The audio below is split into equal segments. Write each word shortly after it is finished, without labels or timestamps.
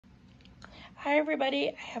Hi everybody,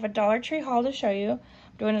 I have a Dollar Tree haul to show you. I'm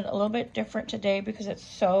doing it a little bit different today because it's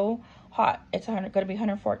so hot. It's going to be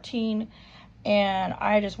 114 and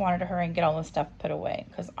I just wanted to hurry and get all this stuff put away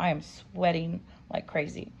because I am sweating like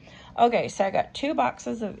crazy. Okay, so I got 2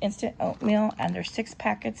 boxes of instant oatmeal and there's 6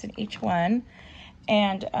 packets in each one.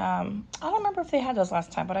 And I don't remember if they had those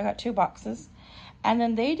last time, but I got 2 boxes. And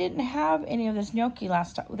then they didn't have any of this gnocchi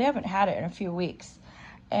last time. They haven't had it in a few weeks.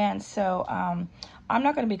 And so I'm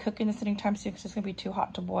not going to be cooking this anytime soon because it's going to be too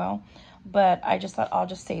hot to boil. But I just thought I'll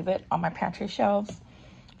just save it on my pantry shelves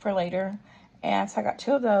for later. And so I got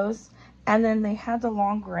 2 of those. And then they had the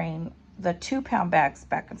long grain, the 2-pound bags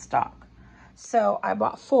back in stock. So I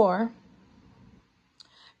bought 4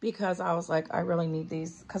 because I was like, I really need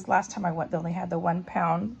these. Because last time I went, they only had the 1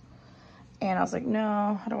 pound. And I was like,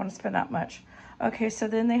 no, I don't want to spend that much. Okay, so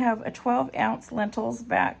then they have a 12-ounce lentils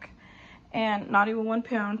back. And not even 1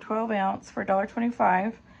 pound, 12 ounce for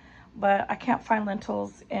 $1.25. But I can't find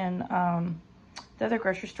lentils in the other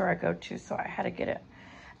grocery store I go to, so I had to get it.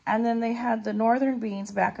 And then they had the northern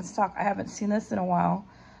beans back in stock. I haven't seen this in a while,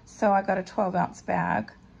 so I got a 12-ounce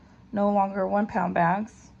bag. No longer 1 pound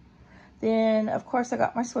bags. Then, of course, I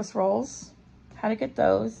got my Swiss rolls. Had to get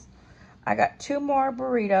those. I got 2 more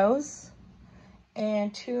burritos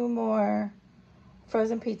and 2 more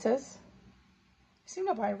frozen pizzas. I seem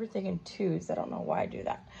to buy everything in 2s. I don't know why I do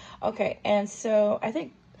that. Okay, and so I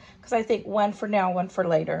think, because I think 1 for now, 1 for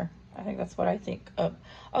later. I think that's what I think of.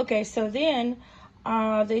 Okay, so then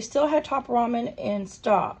they still had Top Ramen in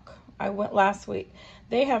stock. I went last week.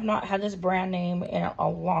 They have not had this brand name in a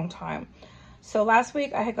long time. So last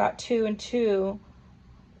week I had got 2 and 2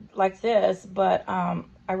 like this, but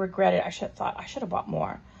I regret it. I should have bought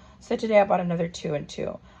more. So today I bought another 2 and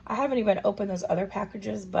 2. I haven't even opened those other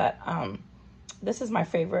packages, but this is my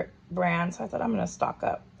favorite brand, so I thought I'm going to stock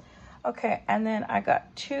up. Okay, and then I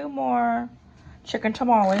got 2 more chicken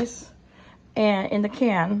tamales and in the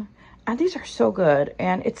can. And these are so good,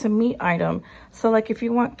 and it's a meat item. So, like, if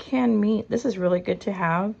you want canned meat, this is really good to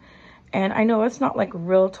have. And I know it's not like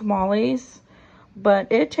real tamales,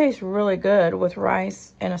 but it tastes really good with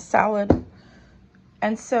rice and a salad.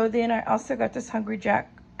 And so then I also got this Hungry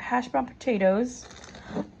Jack hash brown potatoes.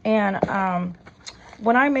 And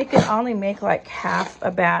when I make it, I only make like half a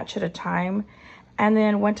batch at a time. And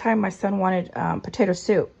then one time my son wanted potato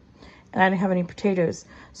soup, and I didn't have any potatoes.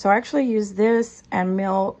 So I actually used this and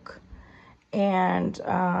milk and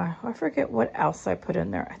I forget what else I put in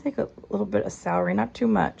there. I think a little bit of celery, not too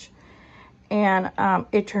much. And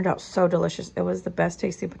it turned out so delicious. It was the best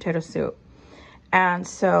tasting potato soup. And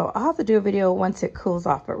so I'll have to do a video once it cools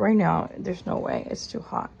off, but right now there's no way, it's too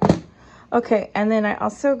hot. Okay, and then I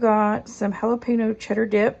also got some jalapeno cheddar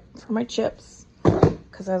dip for my chips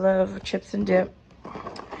because I love chips and dip.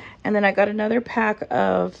 And then I got another pack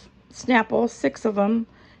of Snapple, 6 of them,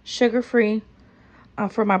 sugar-free,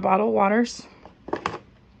 for my bottled waters.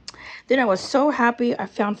 Then I was so happy I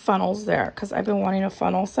found funnels there because I've been wanting a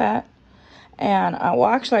funnel set. And, well,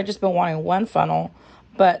 actually, I've just been wanting 1 funnel,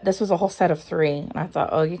 but this was a whole set of 3. And I thought,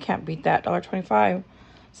 oh, you can't beat that, $1.25.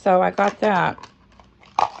 So I got that.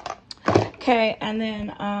 Okay, and then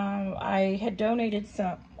I had donated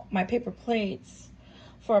my paper plates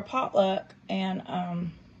for a potluck, and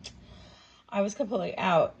I was completely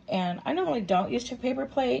out. And I normally don't use paper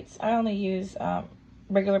plates. I only use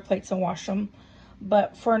regular plates and wash them.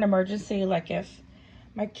 But for an emergency, like if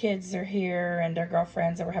my kids are here and their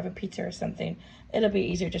girlfriends and we're having pizza or something, it'll be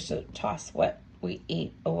easier just to toss what we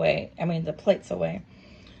eat away. I mean, the plates away.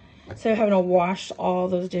 So having to wash all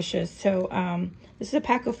those dishes. So this is a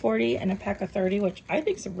pack of 40 and a pack of 30, which I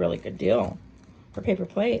think is a really good deal for paper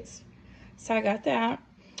plates. So I got that.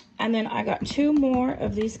 And then I got 2 more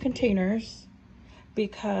of these containers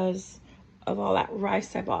because of all that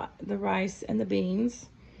rice I bought. The rice and the beans.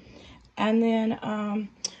 And then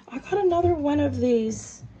I got another one of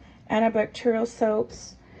these antibacterial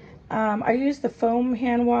soaps. I use the foam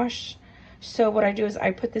hand wash. So what I do is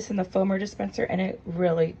I put this in the foamer dispenser and it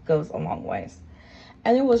really goes a long ways.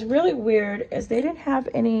 And it was really weird is they didn't have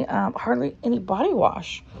any, hardly any body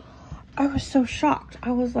wash. I was so shocked.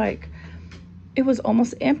 I was like, it was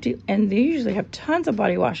almost empty. And they usually have tons of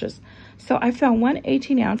body washes. So I found one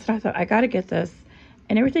 18 ounce and I thought, I got to get this.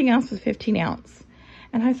 And everything else was 15 ounce.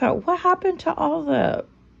 And I thought, what happened to all the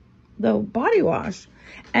body wash?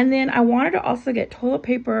 And then I wanted to also get toilet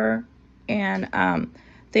paper, and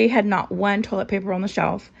they had not 1 toilet paper on the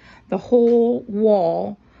shelf. The whole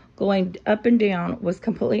wall going up and down was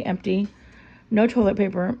completely empty. No toilet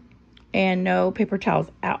paper and no paper towels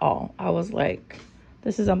at all. I was like,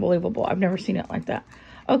 this is unbelievable. I've never seen it like that.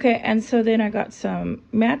 Okay, and so then I got some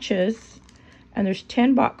matches and there's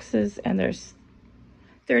 10 boxes, and there's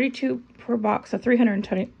 32 per box, so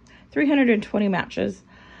 320 matches.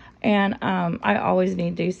 And I always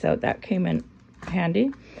need these, so that came in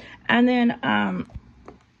handy. And then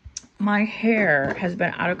my hair has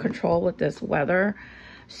been out of control with this weather,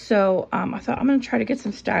 so I thought I'm gonna try to get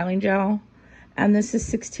some styling gel, and this is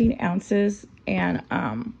 16 ounces. And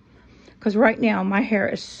because right now my hair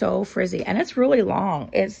is so frizzy, and it's really long.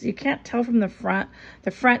 You can't tell from the front.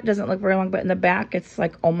 The front doesn't look very long, but in the back it's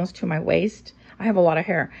like almost to my waist. I have a lot of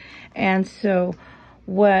hair. And so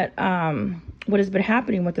what has been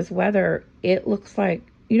happening with this weather, it looks like,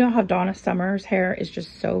 you know how Donna Summer's hair is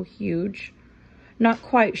just so huge? Not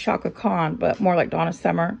quite Shaka Khan, but more like Donna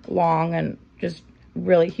Summer, long and just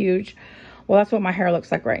really huge. Well, that's what my hair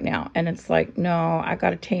looks like right now. And it's like, no, I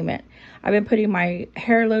gotta tame it. I've been putting my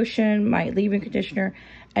hair lotion, my leave-in conditioner,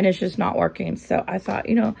 and it's just not working. So I thought,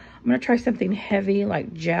 you know, I'm gonna try something heavy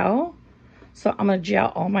like gel. So I'm gonna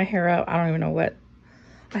gel all my hair up. I don't even know what,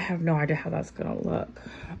 I have no idea how that's gonna look.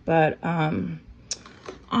 But I'm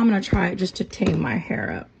gonna try it just to tame my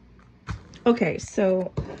hair up. Okay,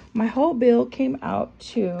 so my whole bill came out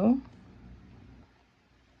to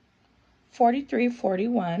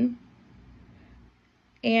 $43.41.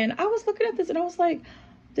 And I was looking at this and I was like,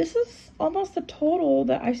 this is almost the total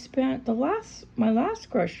that I spent my last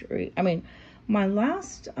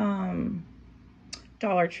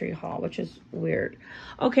Dollar Tree haul, which is weird.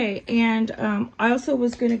 Okay, and I also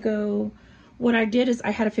was gonna go, what I did is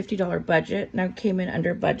I had a $50 budget, and I came in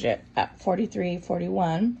under budget at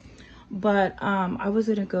 $43.41. But I was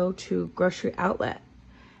gonna go to grocery outlet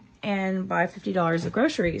and buy $50 of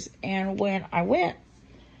groceries. And when I went,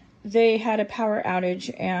 they had a power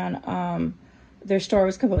outage, and their store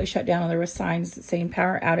was completely shut down, and there were signs saying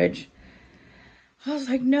power outage. I was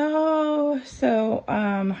like, no. So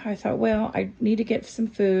I thought, well, I need to get some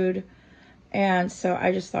food. And so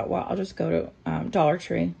I just thought, well, I'll just go to Dollar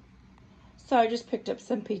Tree. So I just picked up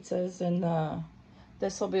some pizzas, and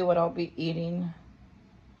this will be what I'll be eating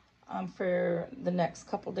for the next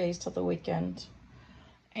couple days till the weekend.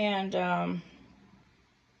 And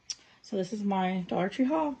so this is my Dollar Tree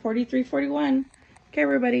haul, $43.41. Okay,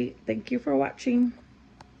 everybody, thank you for watching.